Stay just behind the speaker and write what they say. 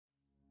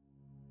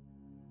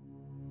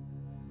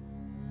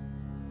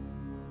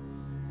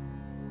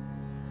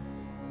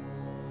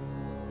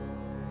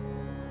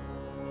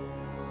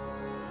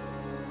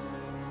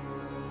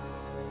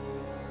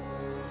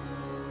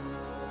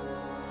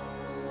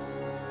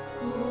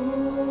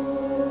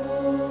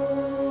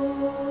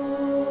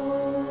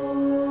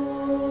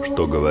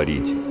Что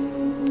говорить?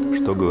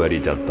 Что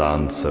говорить о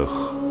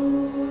танцах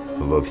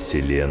во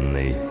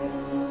Вселенной,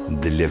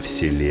 для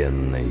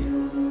Вселенной,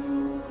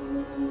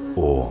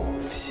 о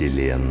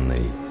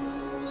Вселенной?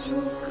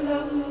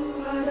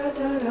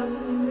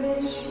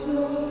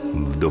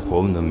 В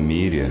духовном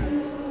мире,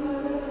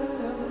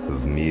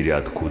 в мире,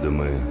 откуда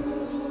мы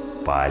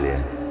пали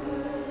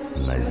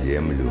на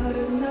землю,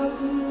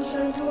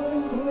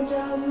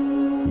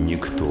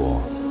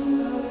 никто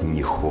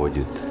не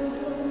ходит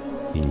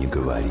и не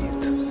говорит.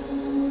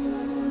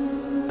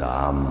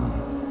 Там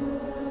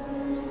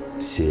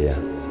все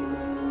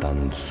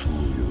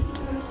танцуют,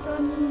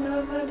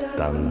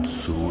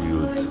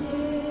 танцуют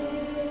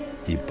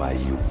и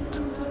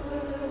поют,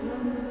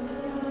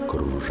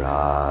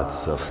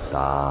 кружатся в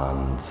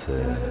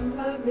танце,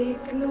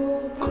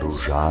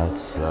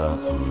 кружатся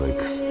в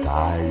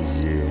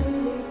экстазе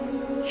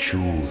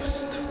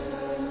чувств,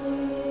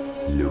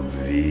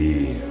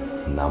 любви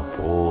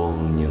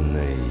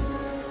наполненной,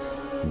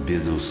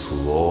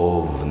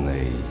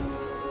 безусловной.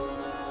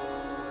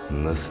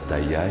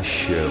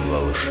 Настоящее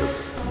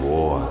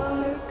волшебство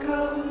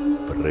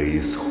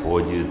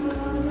происходит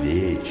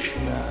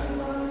вечно.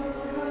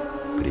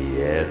 При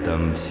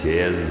этом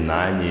все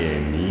знания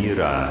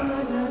мира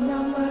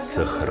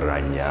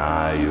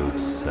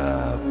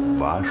сохраняются в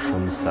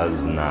вашем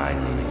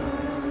сознании.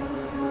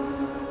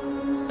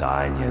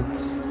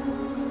 Танец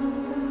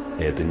 —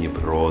 это не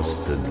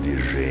просто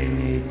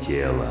движение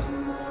тела.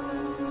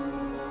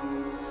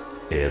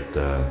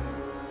 Это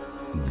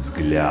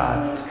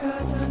взгляд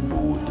в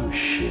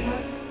будущее.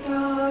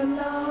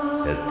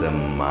 Это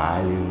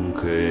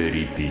маленькая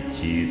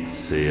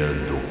репетиция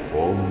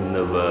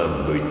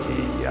духовного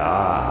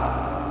бытия.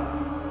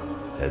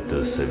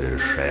 Это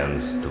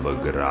совершенство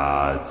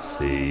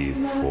грации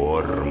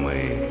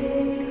формы.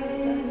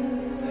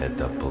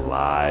 Это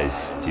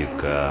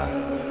пластика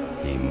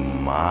и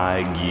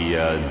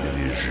магия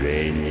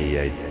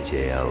движения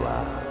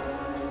тела.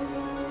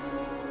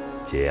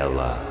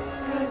 Тело —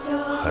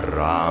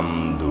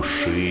 храм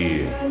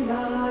души,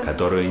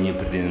 который не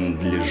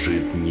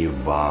принадлежит ни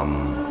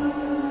вам,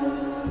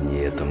 ни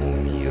этому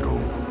миру.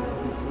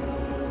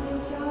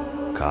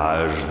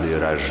 Каждый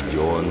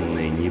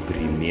рожденный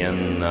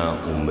непременно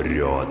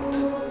умрет,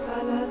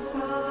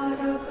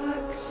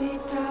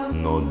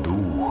 но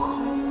дух,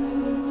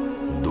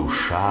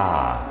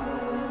 душа,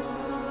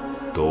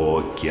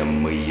 то,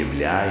 кем мы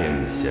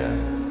являемся,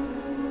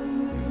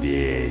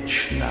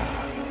 вечно.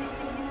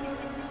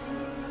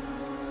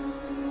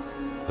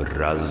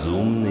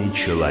 Разумный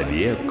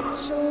человек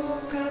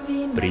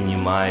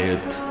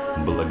принимает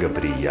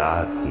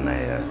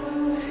благоприятное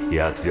и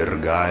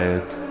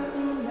отвергает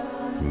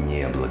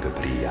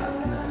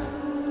неблагоприятное.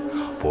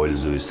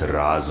 Пользуясь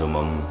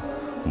разумом,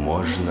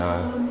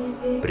 можно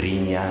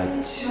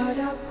принять,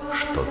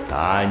 что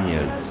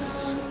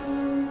танец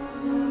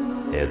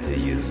 — это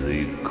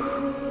язык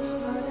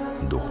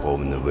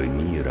духовного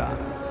мира.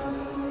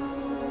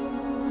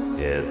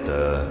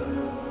 Это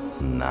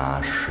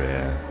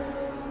наше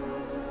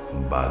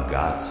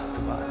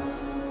богатство.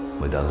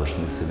 Мы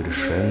должны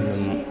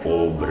совершенным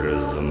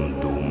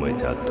образом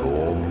думать о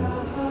том,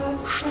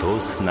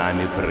 что с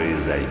нами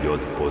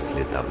произойдет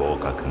после того,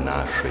 как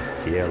наше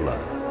тело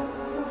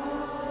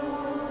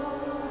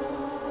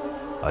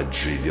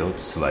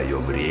отживет свое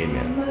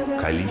время,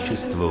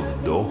 количество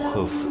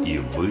вдохов и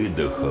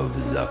выдохов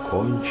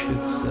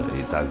закончится,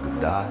 и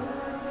тогда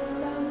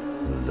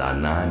за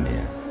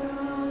нами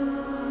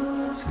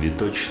в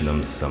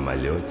цветочном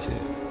самолете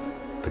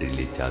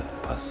прилетят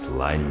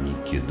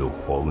посланники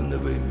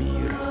духовного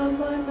мира.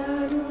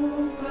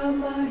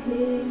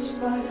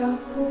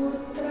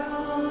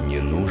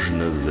 Не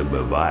нужно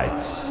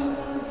забывать,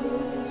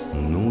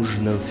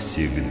 нужно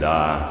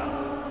всегда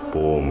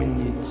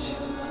помнить.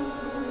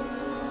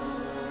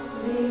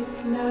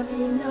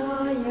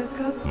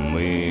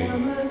 Мы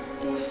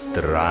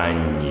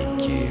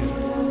странники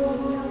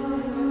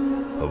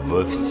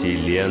во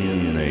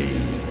Вселенной,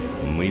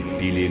 мы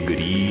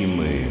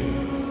пилигримы.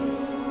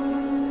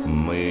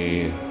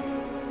 Мы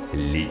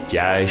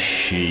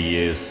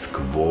летящие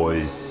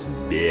сквозь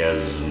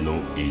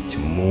бездну и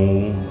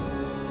тьму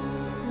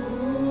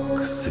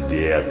к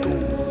свету.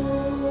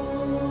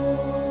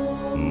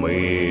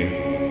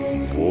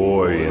 Мы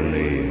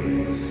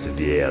воины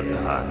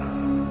света.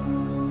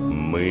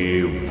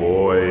 Мы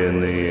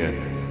воины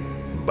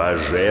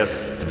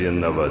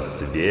божественного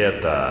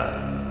света.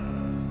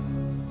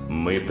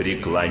 Мы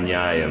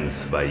преклоняем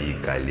свои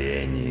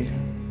колени.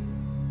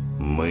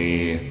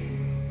 Мы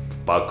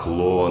в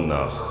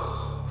поклонах,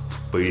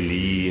 в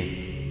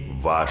пыли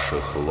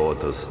ваших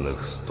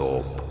лотосных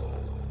стоп.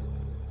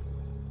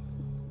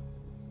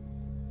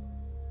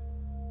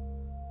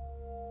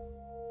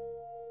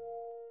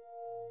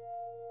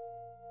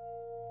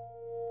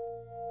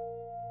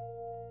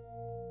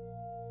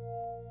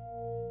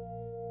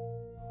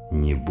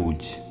 Не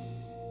будь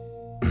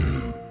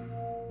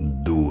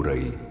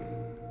дурой,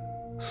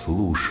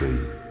 слушай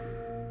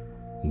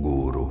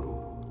гуру.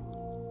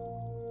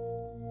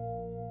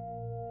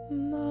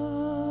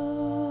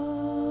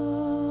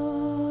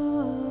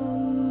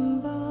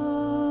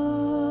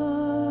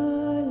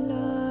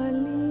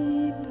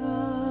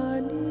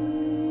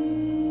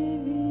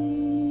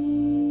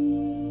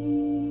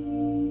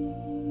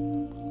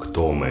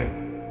 Кто мы?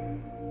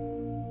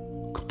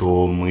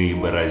 Кто мы,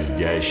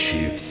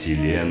 бороздящие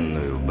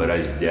Вселенную,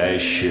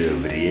 бороздящее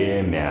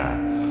время?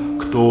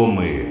 Кто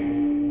мы?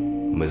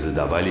 Мы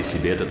задавали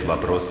себе этот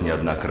вопрос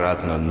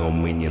неоднократно, но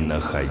мы не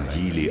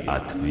находили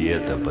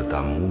ответа,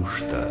 потому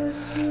что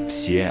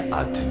все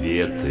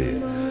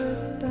ответы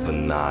в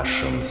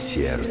нашем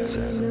сердце.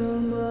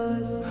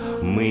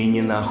 Мы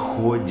не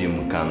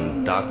находим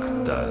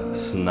контакта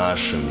с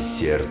нашим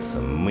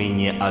сердцем, мы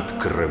не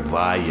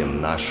открываем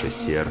наше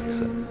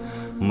сердце,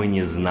 мы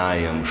не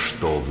знаем,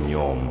 что в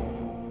нем.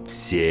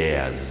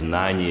 Все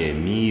знания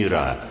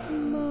мира,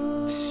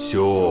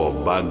 все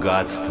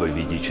богатство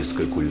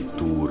ведической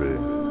культуры,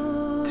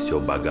 все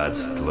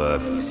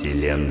богатство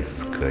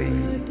вселенской,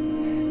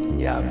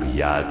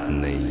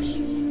 необъятной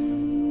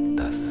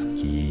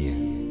тоски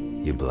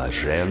и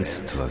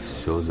блаженства,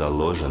 все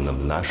заложено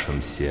в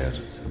нашем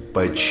сердце.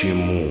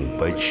 Почему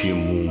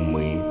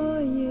мы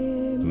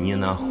не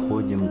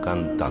находим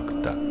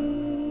контакта?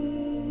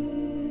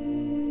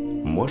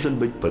 Может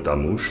быть,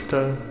 потому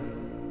что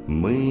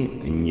мы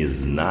не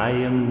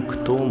знаем,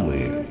 кто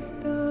мы.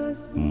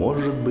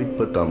 Может быть,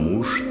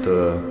 потому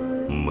что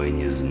мы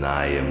не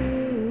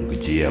знаем,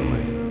 где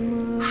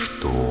мы,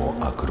 что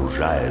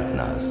окружает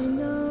нас,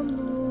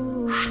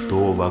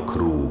 что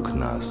вокруг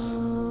нас.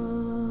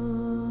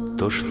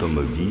 То, что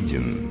мы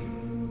видим,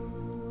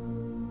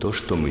 то,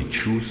 что мы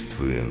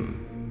чувствуем,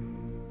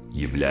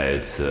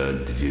 является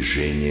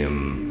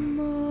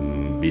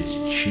движением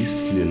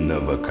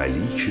бесчисленного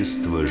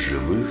количества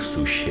живых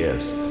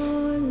существ.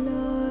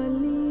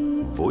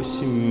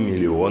 8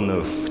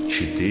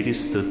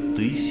 400 000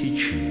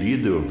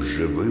 видов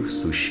живых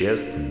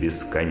существ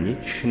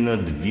бесконечно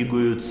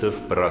двигаются в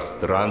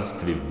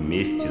пространстве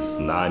вместе с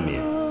нами.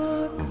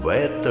 В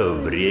это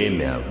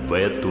время, в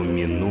эту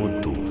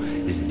минуту,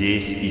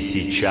 здесь и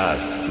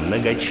сейчас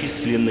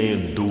многочисленные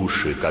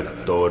души,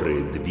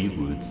 которые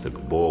двигаются к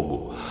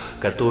Богу,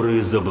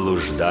 которые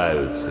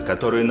заблуждаются,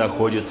 которые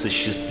находятся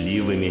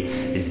счастливыми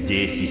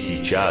здесь и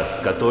сейчас,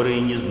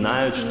 которые не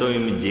знают, что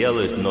им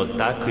делать, но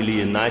так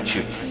или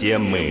иначе все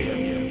мы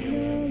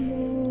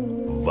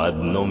в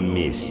одном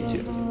месте,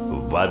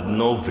 в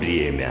одно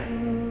время.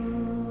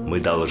 Мы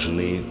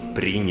должны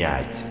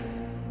принять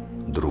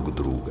друг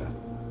друга.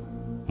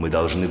 Мы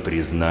должны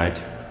признать,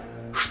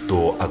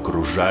 что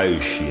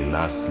окружающие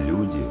нас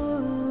люди,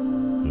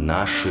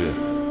 наши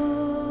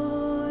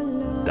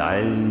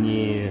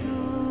дальние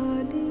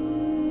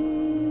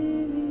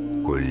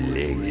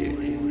коллеги,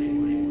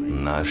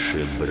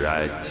 наши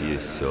братья,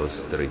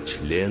 сестры,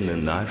 члены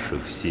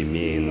наших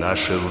семей,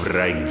 наши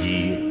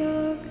враги,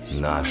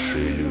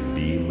 наши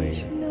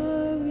любимые,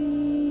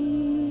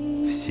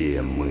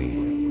 все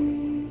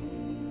мы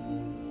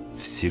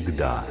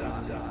всегда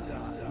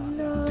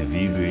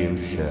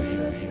двигаемся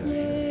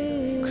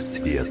к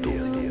свету.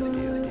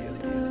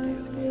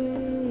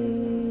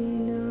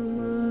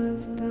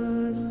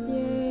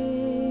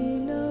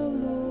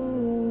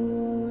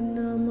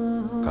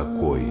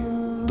 Какой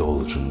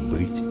должен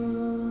быть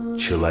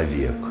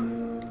человек?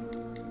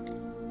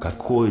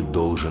 Какой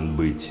должен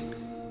быть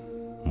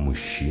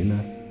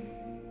мужчина?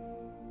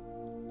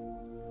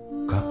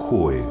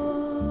 Какой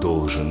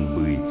должен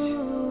быть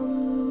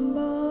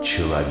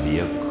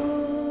человек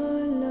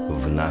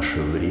в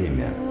наше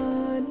время?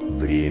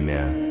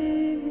 Время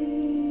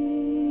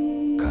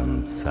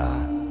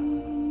конца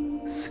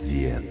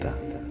света.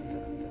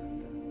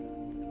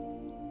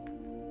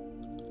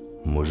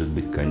 Может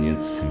быть,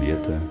 конец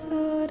света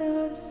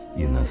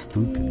и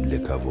наступит для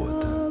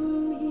кого-то,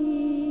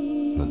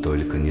 но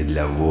только не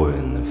для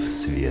воинов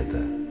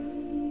света.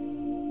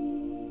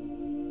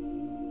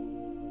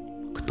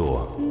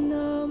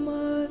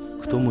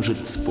 Кто может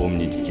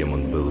вспомнить, кем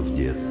он был в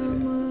детстве?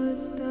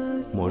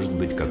 Может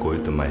быть,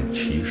 какой-то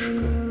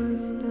мальчишка,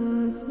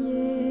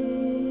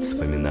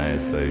 вспоминая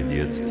свое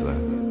детство,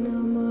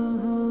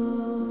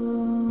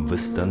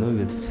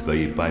 восстановит в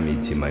своей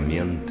памяти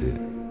моменты,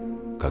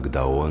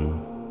 когда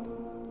он,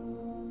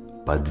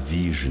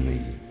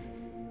 подвижный,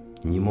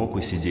 не мог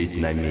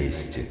усидеть на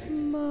месте,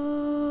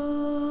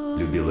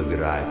 любил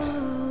играть,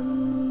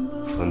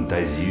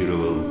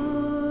 фантазировал,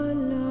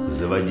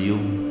 заводил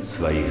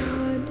своих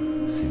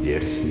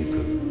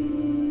сверстников,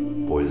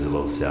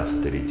 пользовался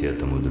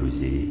авторитетом у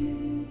друзей,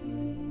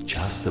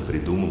 часто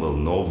придумывал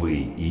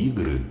новые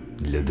игры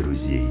для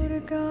друзей.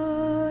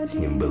 С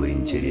ним было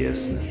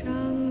интересно.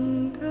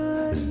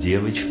 С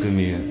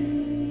девочками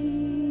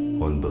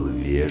он был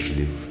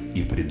вежлив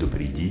и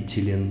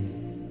предупредителен,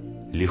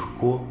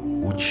 легко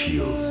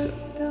учился.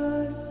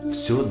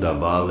 Все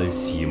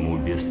давалось ему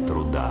без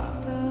труда.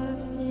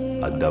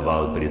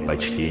 Отдавал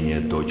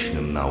предпочтение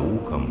точным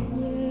наукам,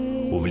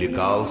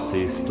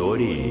 увлекался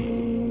историей,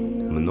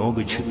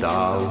 много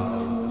читал,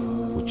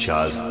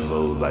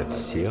 участвовал во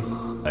всех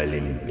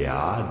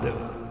олимпиадах,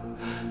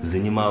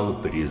 занимал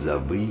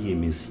призовые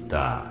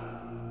места,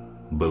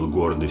 был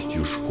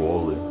гордостью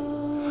школы,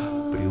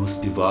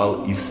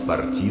 преуспевал и в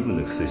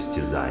спортивных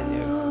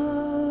состязаниях.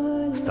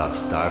 Став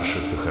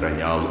старше,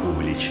 сохранял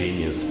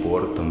увлечение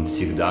спортом,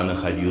 всегда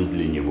находил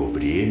для него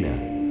время,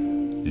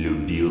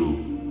 любил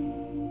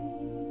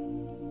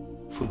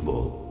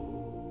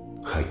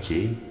футбол,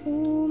 хоккей,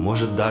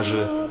 может,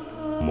 даже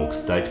мог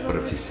стать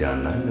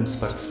профессиональным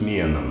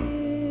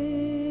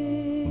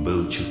спортсменом.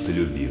 Был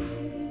честолюбив,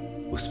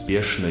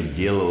 успешно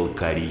делал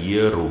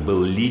карьеру,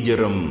 был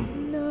лидером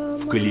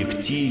в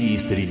коллективе и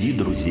среди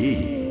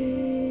друзей.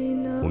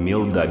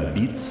 Умел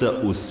добиться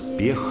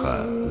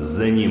успеха,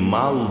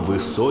 занимал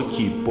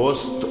высокий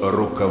пост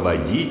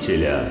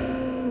руководителя,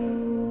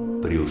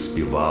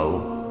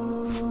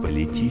 преуспевал в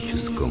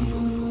политическом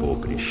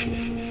поприще.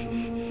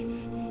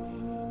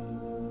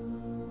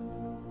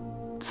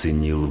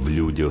 Ценил в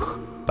людях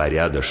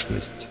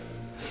порядочность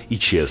и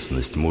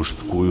честность,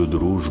 мужскую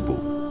дружбу.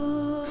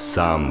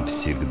 Сам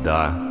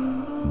всегда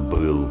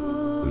был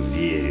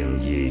верен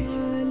ей,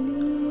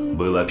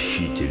 был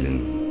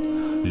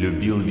общителен,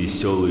 любил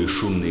веселые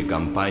шумные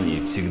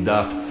компании,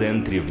 всегда в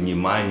центре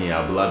внимания,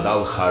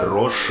 обладал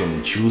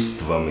хорошим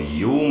чувством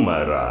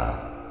юмора,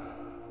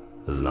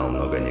 знал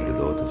много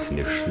анекдотов,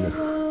 смешных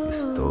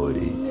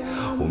историй,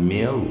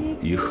 умел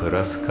их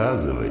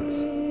рассказывать,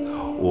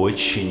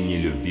 очень не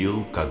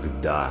любил,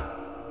 когда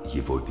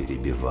его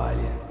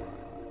перебивали.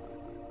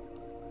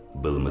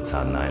 Был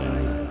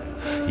эмоциональный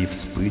и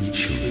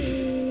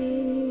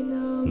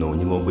вспыльчивый, но у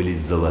него были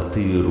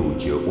золотые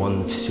руки,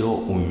 он все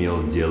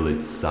умел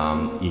делать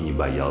сам и не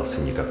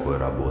боялся никакой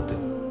работы.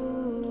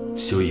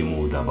 Все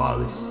ему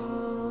удавалось.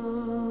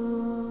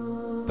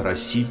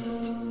 Просить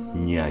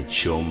ни о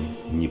чем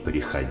не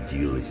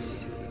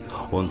приходилось.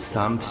 Он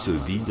сам все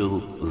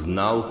видел,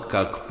 знал,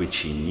 как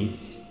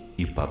починить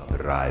и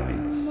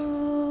поправить.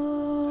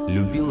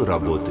 Любил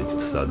работать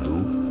в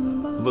саду,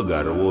 в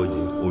огороде,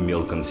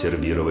 умел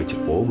консервировать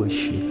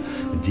овощи,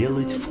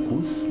 делать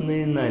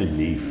вкусные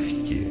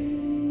наливки.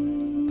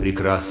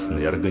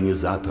 Прекрасный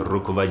организатор,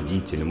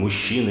 руководитель,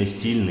 мужчина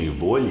с сильной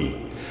волей,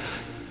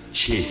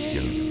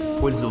 честен,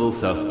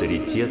 пользовался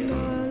авторитетом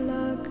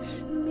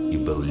и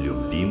был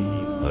любим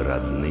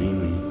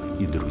родными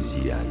и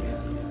друзьями.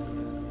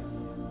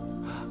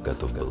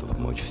 Готов был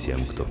помочь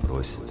всем, кто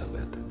просит об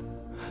этом.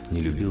 Не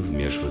любил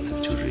вмешиваться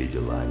в чужие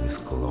дела, не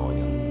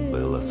склонен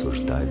был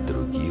осуждать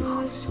других,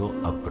 все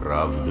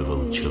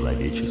оправдывал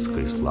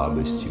человеческой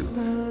слабостью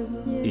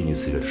и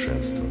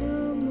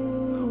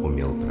несовершенством.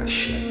 Умел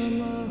прощать,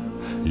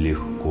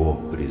 легко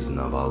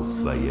признавал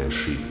свои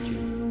ошибки.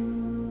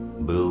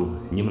 Был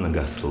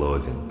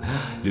немногословен,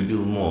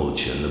 любил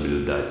молча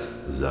наблюдать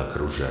за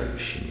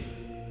окружающими.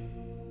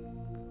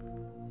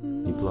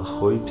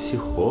 Неплохой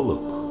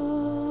психолог,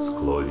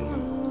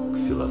 склонен к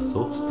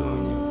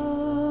философствованию.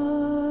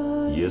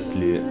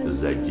 Если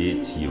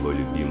задеть его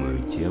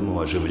любимую тему,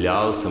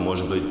 оживлялся,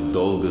 может быть,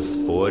 долго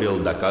спорил,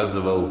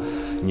 доказывал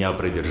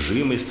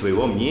неопровержимость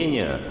своего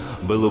мнения,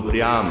 был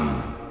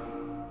упрям,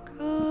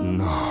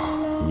 но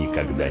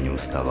никогда не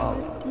уставал.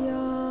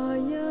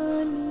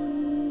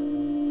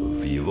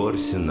 В его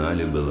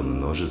арсенале было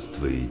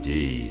множество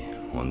идей.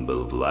 Он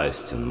был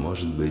властен,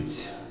 может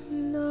быть,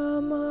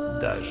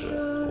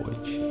 даже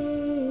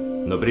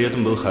очень. Но при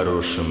этом был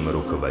хорошим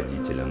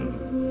руководителем.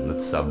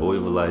 Над собой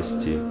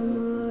власти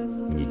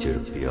не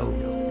терпел,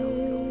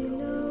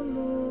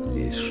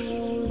 лишь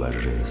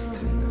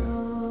божественную.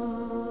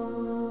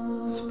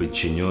 С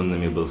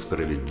подчиненными был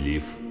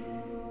справедлив,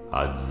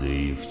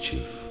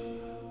 отзывчив,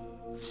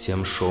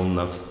 всем шел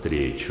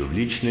навстречу, в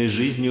личной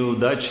жизни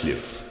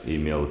удачлив,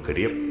 имел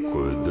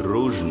крепкую,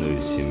 дружную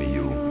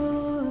семью,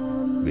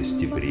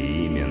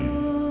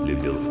 гостеприимен,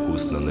 любил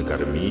вкусно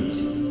накормить,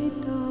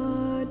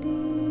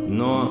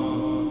 но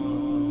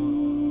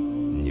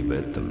не в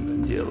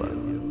этом дело.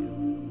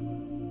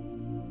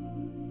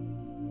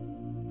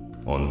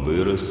 Он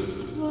вырос,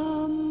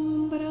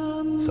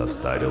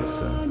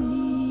 состарился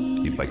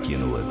и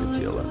покинул это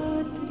тело.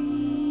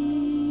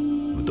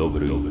 В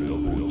добрый